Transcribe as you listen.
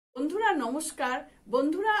বন্ধুরা নমস্কার।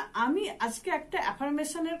 বন্ধুরা আমি আজকে একটা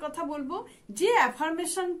অ্যাফার্মেশনের কথা বলবো, যে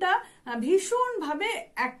অ্যাফার্মেশনটা ভীষণভাবে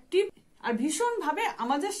অ্যাক্টিভ আর ভীষণভাবে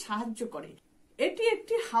আমাদের সাহায্য করে। এটি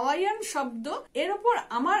একটি হাওয়াইয়ান শব্দ। এর উপর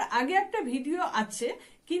আমার আগে একটা ভিডিও আছে,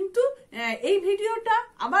 কিন্তু এই ভিডিওটা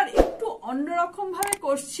আবার একটু অন্যরকম ভাবে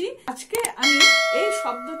করছি। আজকে আমি এই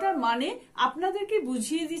শব্দটার মানে আপনাদেরকে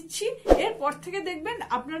বুঝিয়ে দিচ্ছি। এরপর থেকে দেখবেন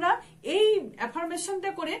আপনারা এই অ্যাফার্মেশনটা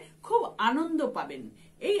করে খুব আনন্দ পাবেন।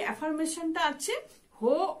 এই অ্যাফার্মেশনটা আছে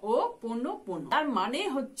হো'ওপনোপনো। তার মানে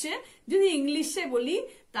হচ্ছে, যদি ইংলিশে বলি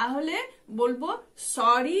তাহলে বলবো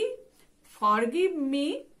sorry, forgive me,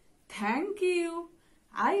 thank you,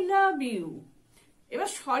 I love you. এবার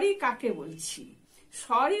সরি কাকে বলছি?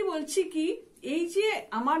 সরি বলছি কি, এই যে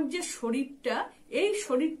আমার যে শরীরটা, এই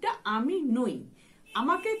শরীরটা আমি নই।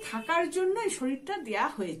 আমাকে থাকার জন্য এই শরীরটা দেয়া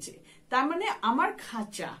হয়েছে। তার মানে আমার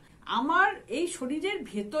খাঁচা, আমার এই শরীরের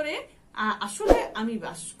ভেতরে আসলে আমি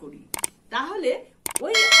বাস করি। তাহলে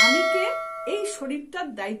ওই আমিকে এই শরীরটার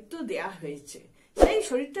দায়িত্ব দেয়া হয়েছে। সেই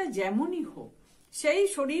শরীরটা যেমনই হোক, সেই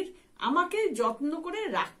শরীর আমাকে যত্ন করে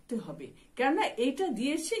রাখতে হবে, কেননা এইটা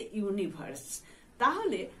দিয়েছে ইউনিভার্স।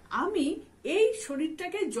 তাহলে আমি এই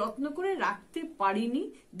শরীরটাকে যত্ন করে রাখতে পারিনি,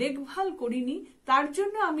 দেখভাল করিনি, তার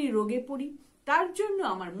জন্য আমি রোগে পড়ি, তার জন্য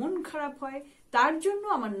আমার মন খারাপ হয়, তার জন্য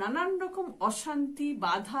আমার নানান রকম অশান্তি,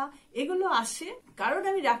 বাধা এগুলো আসে, কারণ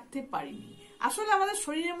আমি রাখতে পারিনি। আসলে আমাদের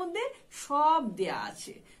শরীরের মধ্যে সব দেয়া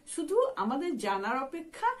আছে, শুধু আমাদের জানার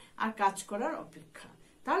অপেক্ষা আর কাজ করার অপেক্ষা।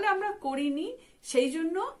 তাহলে আমরা করিনি, সেই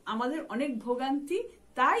জন্য আমাদের অনেক ভোগান্তি।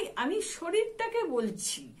 তাই আমি শরীরটাকে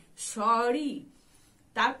বলছি সরি,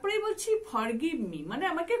 তারপরে বলছি ফরগিভ মি, মানে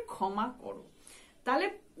আমাকে ক্ষমা করো। তাহলে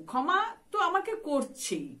ক্ষমা তো আমাকে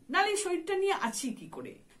করছেই, নাহলে শরীরটা নিয়ে আছি কি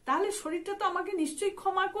করে? তাহলে শরীরটা তো আমাকে নিশ্চয়ই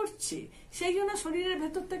ক্ষমা করছে, সেই জন্য শরীরের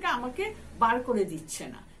ভেতর থেকে আমাকে বার করে দিচ্ছে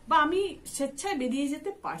না, বা আমি স্বেচ্ছায় বেরিয়ে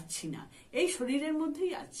যেতে পারছি না, এই শরীরের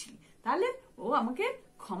মধ্যেই আছি। তাহলে ও আমাকে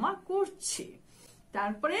ক্ষমা করছে।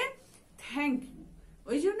 তারপরে থ্যাংক ইউ,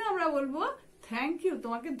 ওই জন্য আমরা বলবো থ্যাংক ইউ,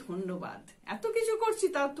 তোমাকে ধন্যবাদ, এত কিছু করছি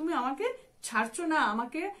তাও তুমি আমাকে ছাড়ছো না,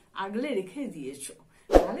 আমাকে আগলে রেখে দিয়েছো,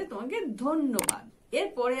 তাহলে তোমাকে ধন্যবাদ।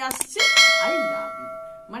 এরপরে আসছে আই লাভ ইউ,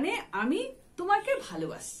 মানে আমি তোমাকে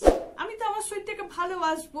ভালোবাসছি। আমি তো আমার শরীরটাকে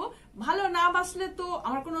ভালোবাসবো, ভালো না বাসলে তো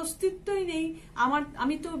আমার কোনো অস্তিত্বই নেই,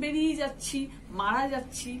 আমি তো বেরিয়ে যাচ্ছি, মারা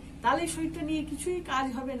যাচ্ছি, তাহলে শরীরটা নিয়ে কিছুই কাজ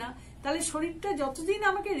হবে না। তাহলে শরীরটা যতদিন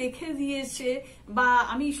আমাকে রেখে দিয়েছে বা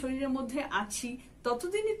আমি শরীরের মধ্যে আছি,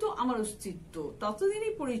 ততদিনই তো আমার অস্তিত্ব,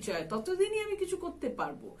 ততদিনই পরিচয়, ততদিনই আমি কিছু করতে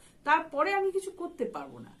পারবো, তারপরে আমি কিছু করতে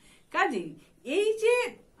পারবো না। কাজেই এই যে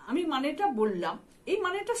আমি মানেটা বললাম, এই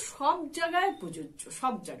মানেটা সব জায়গায় প্রযোজ্য।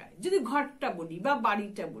 সব জায়গায় যদি ঘরটা বলি বা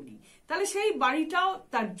বাড়িটা বলি, তাহলে সেই বাড়িটাও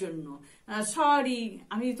তার জন্য সরি,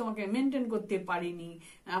 আমি তোমাকে মেনটেন করতে পারিনি,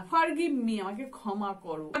 ফরগিভ মি, আমাকে ক্ষমা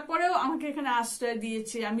করো, তারপরেও আমাকে এখানে আশ্রয়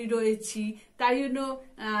দিয়েছে, আমি রয়েছি, তাই জন্য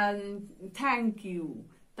থ্যাংক ইউ,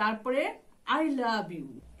 তারপরে আই লাভ ইউ।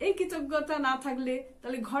 এই কৃতজ্ঞতা না থাকলে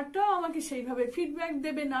তাহলে ঘরটাও আমাকে সেইভাবে ফিডব্যাক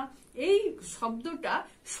দেবে না। এই শব্দটা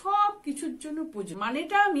সব কিছুর জন্য প্রযোজ্য।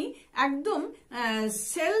 মানেটা আমি একদম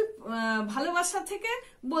সেলফ ভালোবাসা থেকে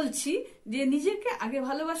বলছি, যে নিজেকে আগে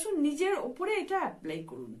ভালোবাসুন, নিজের ওপরে এটা অ্যাপ্লাই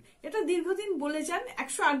করুন। এটা দীর্ঘদিন বলে যান,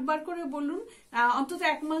 108 বার করে বলুন, অন্তত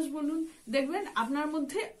 1 মাস বলুন, দেখবেন আপনার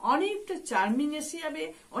মধ্যে অনেকটা চার্মিং এসে যাবে,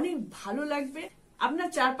 অনেক ভালো লাগবে, আপনার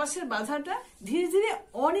চারপাশের বাধাটা ধীরে ধীরে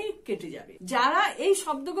অনেক কেটে যাবে। যারা এই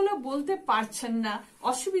শব্দগুলো বলতে পারছেন না,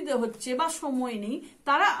 অসুবিধা হচ্ছে বা সময় নেই,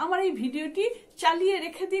 তারা আমার এই ভিডিওটি চালিয়ে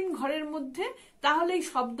রেখে দিন ঘরের মধ্যে, তাহলে এই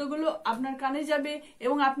শব্দগুলো আপনার কানে যাবে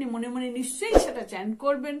এবং আপনি মনে মনে নিশ্চয়ই সেটা চ্যান্ট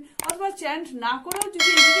করবেন, অথবা চ্যান্ট না করেও যদি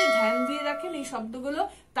এদিকে ধ্যান দিয়ে রাখেন এই শব্দগুলো,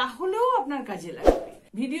 তাহলেও আপনার কাজে লাগবে।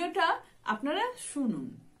 ভিডিওটা আপনারা শুনুন।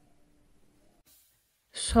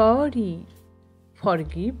 Sorry,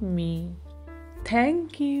 forgive me,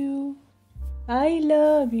 thank you, I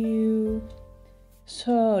love you.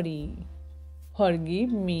 Sorry,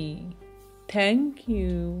 forgive me, thank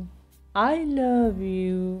you, I love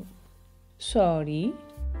you. Sorry,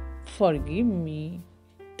 forgive me,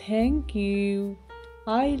 thank you,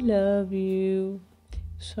 I love you.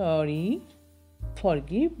 Sorry,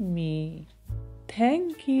 forgive me,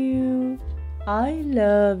 thank you, I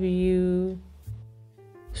love you.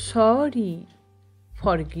 Sorry,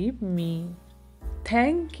 forgive me,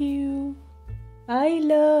 thank you, I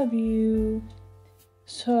love you.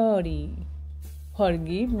 Sorry,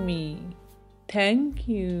 forgive me, thank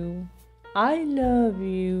you, I love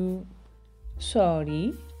you. Sorry,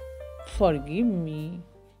 forgive me,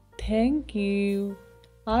 thank you,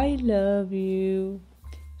 I love you.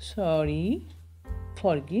 Sorry,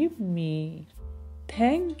 forgive me,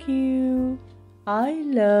 thank you, I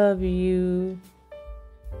love you.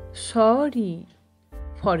 sorry,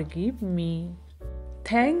 forgive me,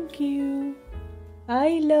 thank you,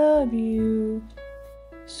 I love you,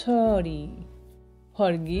 sorry,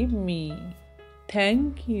 forgive me,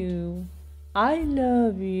 thank you, I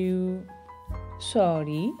love you,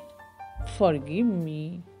 sorry, forgive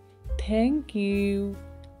me, thank you,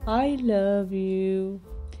 I love you,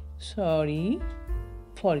 sorry,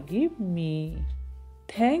 forgive me,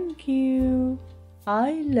 thank you,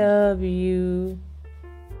 I love you,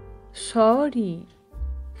 sorry,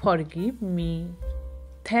 forgive me,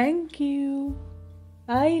 thank you,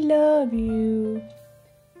 I love you,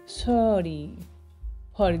 sorry,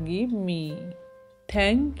 forgive me,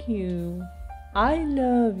 thank you, I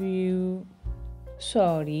love you,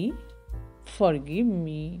 sorry, forgive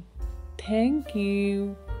me, thank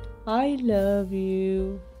you, I love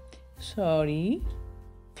you,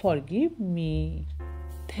 sorry, forgive me,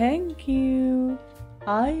 thank you,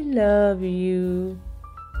 I love you,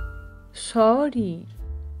 sorry,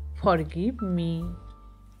 forgive me,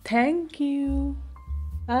 thank you,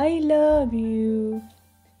 I love you,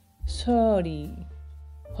 sorry,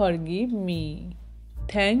 forgive me,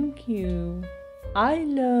 thank you, I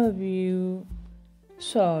love you,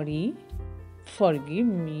 sorry, forgive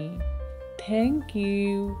me, thank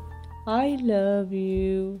you, I love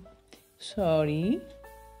you, sorry,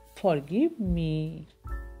 forgive me,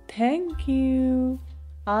 thank you,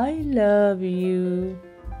 I love you,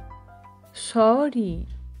 sorry,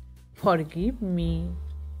 forgive me,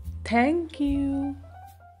 thank you,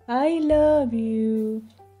 I love you,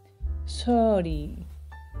 sorry,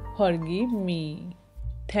 forgive me,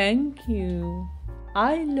 thank you,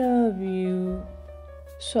 I love you,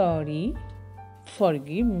 sorry,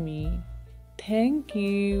 forgive me, thank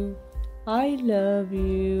you, I love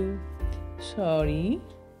you, sorry,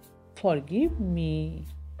 forgive me,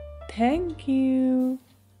 thank you,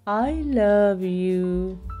 I love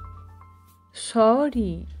you,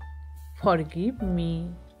 sorry, forgive me,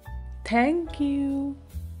 thank you,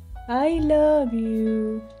 I love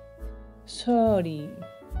you, sorry,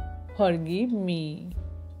 forgive me,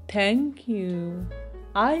 thank you,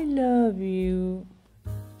 I love you,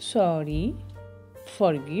 sorry,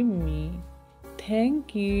 forgive me,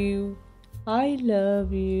 thank you, I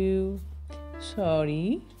love you,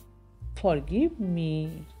 sorry, forgive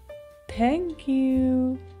me, thank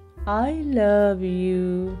you, I love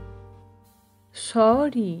you,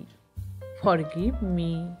 sorry, forgive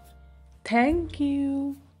me, thank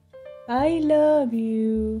you, I love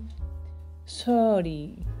you,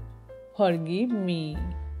 sorry, forgive me,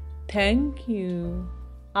 thank you,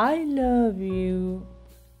 I love you,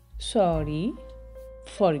 sorry,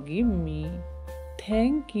 forgive me,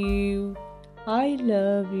 thank you, I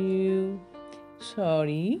love you,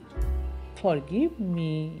 sorry, forgive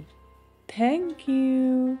me, thank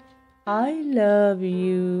you, I love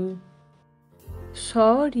you,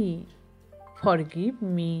 sorry, forgive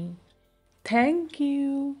me, thank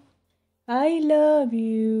you, I love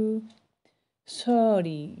you,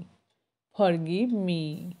 sorry, forgive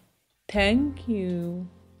me, thank you,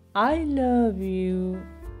 I love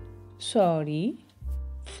you, sorry,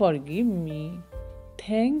 forgive me,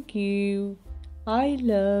 thank you, I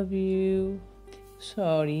love you,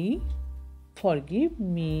 sorry, forgive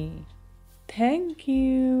me, thank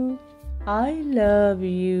you, I love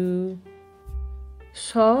you,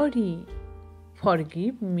 sorry,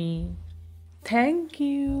 forgive me, thank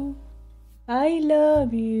you, I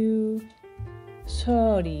love you,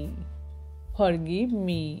 sorry, forgive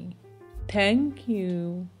me, thank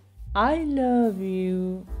you, I love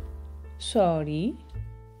you, sorry,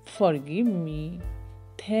 forgive me,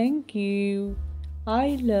 thank you,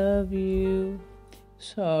 I love you,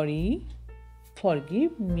 sorry,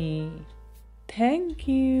 forgive me, thank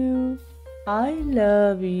you, I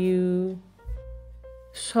love you,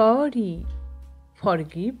 sorry,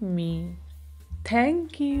 forgive me,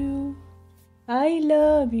 thank you, I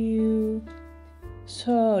love you,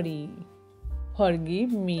 sorry,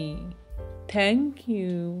 forgive me, thank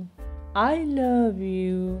you, I love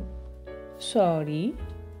you, sorry,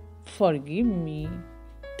 forgive me,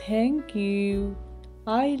 thank you,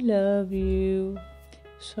 I love you,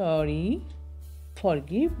 sorry,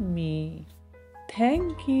 forgive me,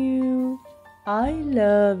 thank you, I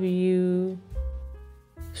love you,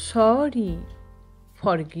 sorry,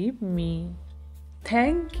 forgive me,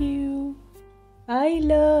 thank you, I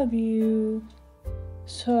love you,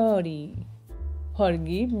 sorry,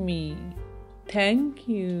 forgive me, thank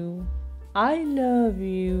you, I love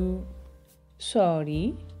you,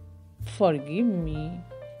 sorry, forgive me,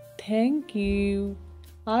 thank you,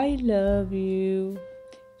 I love you,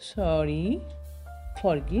 sorry,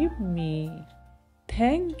 forgive me,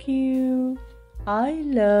 thank you, I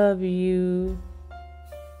love you.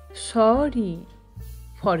 Sorry,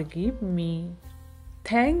 forgive me.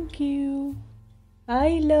 Thank you,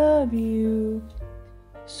 I love you.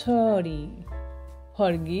 Sorry,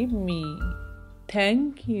 forgive me.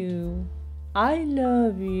 Thank you, I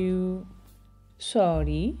love you.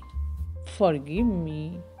 Sorry, forgive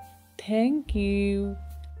me. Thank you,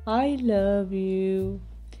 I love you.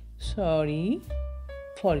 Sorry,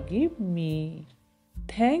 forgive me.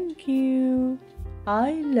 Thank you,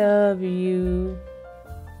 I love you.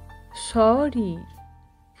 Sorry,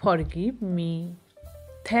 forgive me.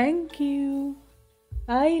 Thank you,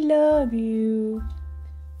 I love you.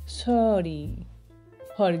 Sorry,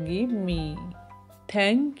 forgive me.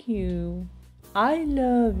 Thank you, I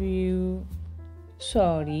love you.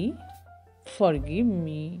 Sorry, forgive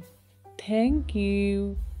me. Thank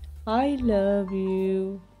you, I love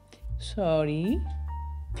you. Sorry,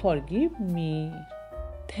 forgive me.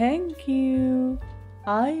 Thank you,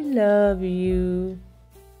 I love you.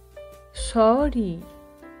 Sorry,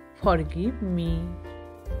 forgive me.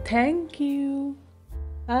 Thank you,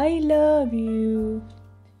 I love you.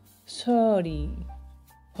 Sorry,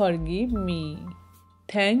 forgive me.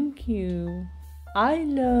 Thank you, I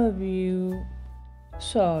love you.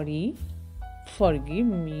 Sorry, forgive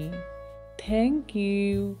me. Thank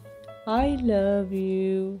you, I love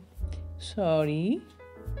you. Sorry,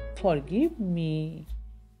 forgive me.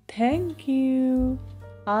 Thank you,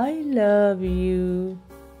 I love you.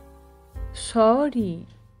 Sorry,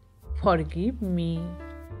 forgive me.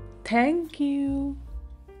 Thank you,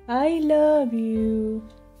 I love you.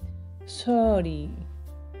 Sorry,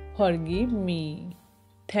 forgive me.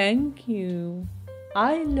 Thank you,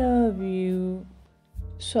 I love you.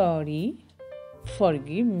 Sorry,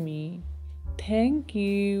 forgive me. Thank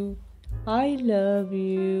you, I love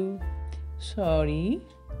you. Sorry,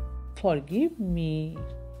 forgive me.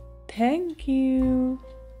 Thank you,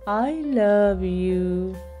 I love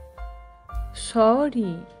you.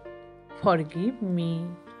 Sorry, forgive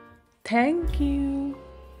me. Thank you,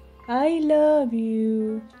 I love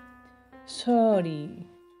you. Sorry,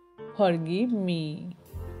 forgive me.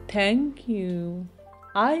 Thank you,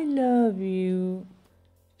 I love you.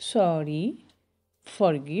 Sorry,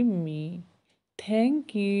 forgive me.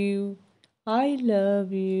 Thank you, I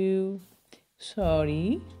love you.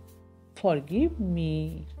 Sorry, forgive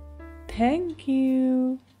me. Thank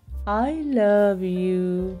you, I love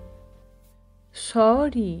you.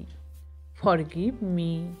 Sorry, forgive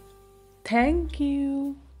me. Thank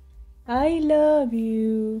you, I love you.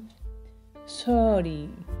 Sorry,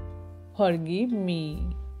 forgive me.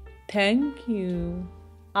 Thank you,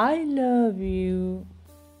 I love you.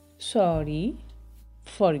 Sorry,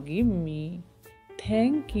 forgive me.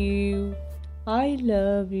 Thank you, I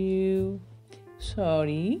love you.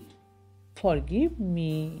 Sorry, forgive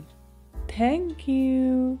me. Thank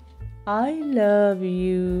you, I love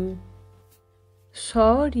you.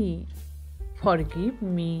 Sorry, forgive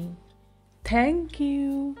me. Thank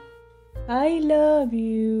you, I love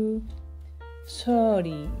you.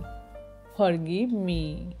 Sorry, forgive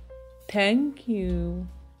me. Thank you,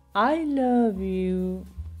 I love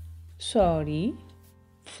you. Sorry,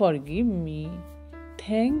 forgive me.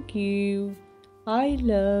 Thank you, I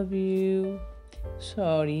love you.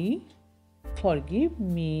 Sorry, forgive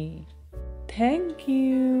me. Thank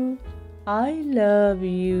you, I love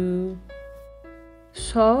you.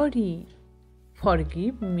 Sorry,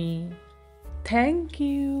 forgive me. Thank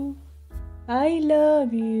you, I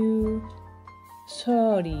love you.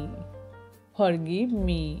 Sorry, forgive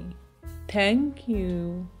me. Thank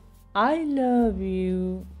you, I love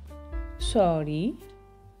you. Sorry,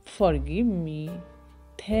 forgive me.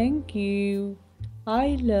 Thank you,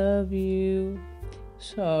 I love you.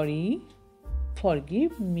 Sorry,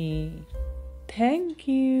 forgive me. Thank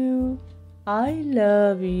you, I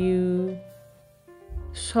love you.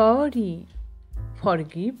 Sorry,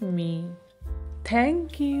 forgive me.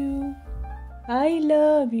 Thank you, I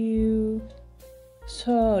love you.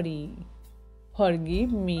 Sorry,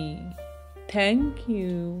 forgive me. Thank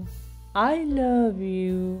you, I love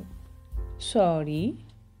you. Sorry,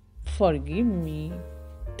 forgive me.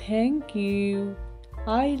 Thank you,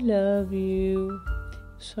 I love you.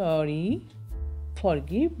 Sorry,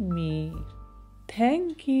 forgive me.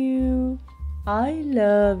 Thank you, I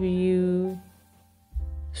love you.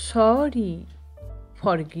 Sorry,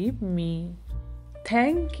 forgive me.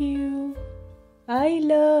 Thank you, I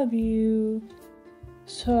love you.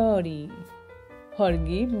 Sorry,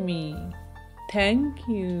 forgive me. Thank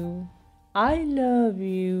you, I love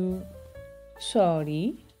you.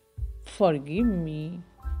 Sorry, forgive me.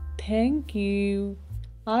 Thank you,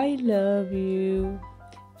 I love you.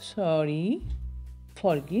 Sorry,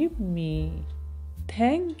 forgive me.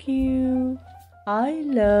 thank you, I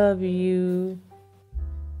love you.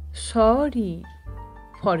 Sorry,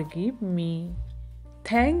 forgive me.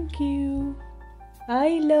 Thank you,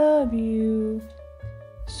 I love you.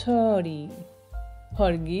 Sorry,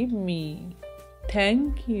 forgive me.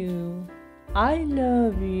 Thank you, I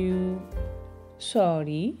love you.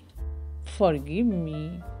 Sorry, forgive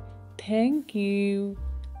me. Thank you,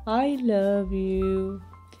 I love you.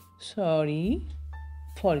 Sorry,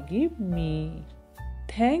 forgive me.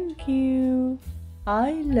 Thank you,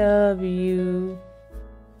 I love you.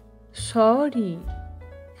 Sorry,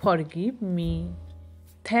 forgive me.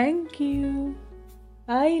 Thank you,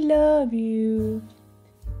 I love you.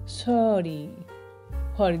 Sorry,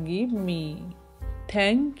 forgive me.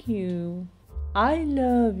 Thank you, I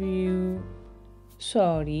love you.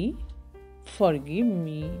 Sorry, forgive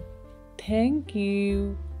me. Thank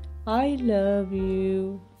you, I love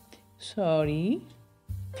you. Sorry,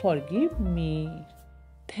 forgive me.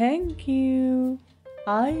 Thank you,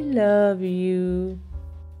 I love you.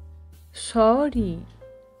 Sorry,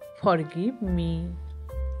 forgive me.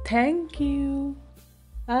 Thank you,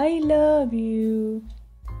 I love you.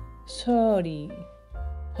 Sorry,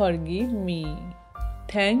 forgive me.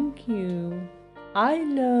 Thank you, I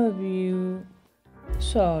love you.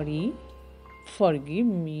 Sorry, forgive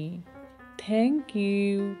me. Thank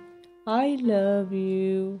you, I love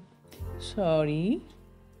you. Sorry,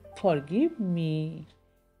 forgive me.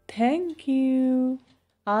 Thank you,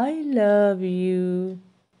 I love you.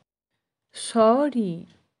 Sorry,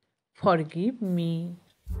 forgive me.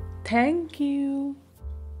 Thank you,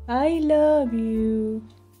 I love you.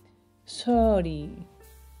 Sorry,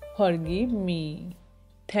 forgive me.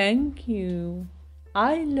 Thank you,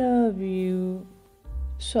 I love you.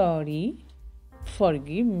 Sorry,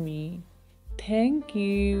 forgive me. Thank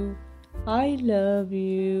you, I love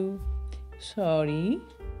you. Sorry,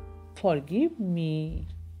 forgive me.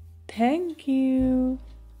 Thank you,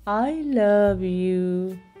 I love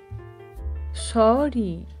you.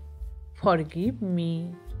 Sorry, forgive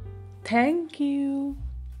me. Thank you,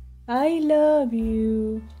 I love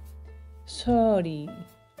you. Sorry,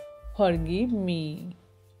 forgive me.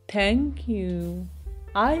 Thank you,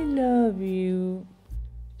 I love you.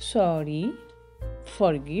 Sorry,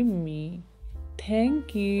 forgive me.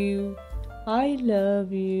 Thank you, I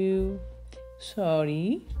love you.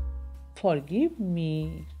 Sorry, forgive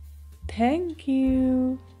me. Thank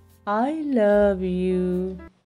you, I love you.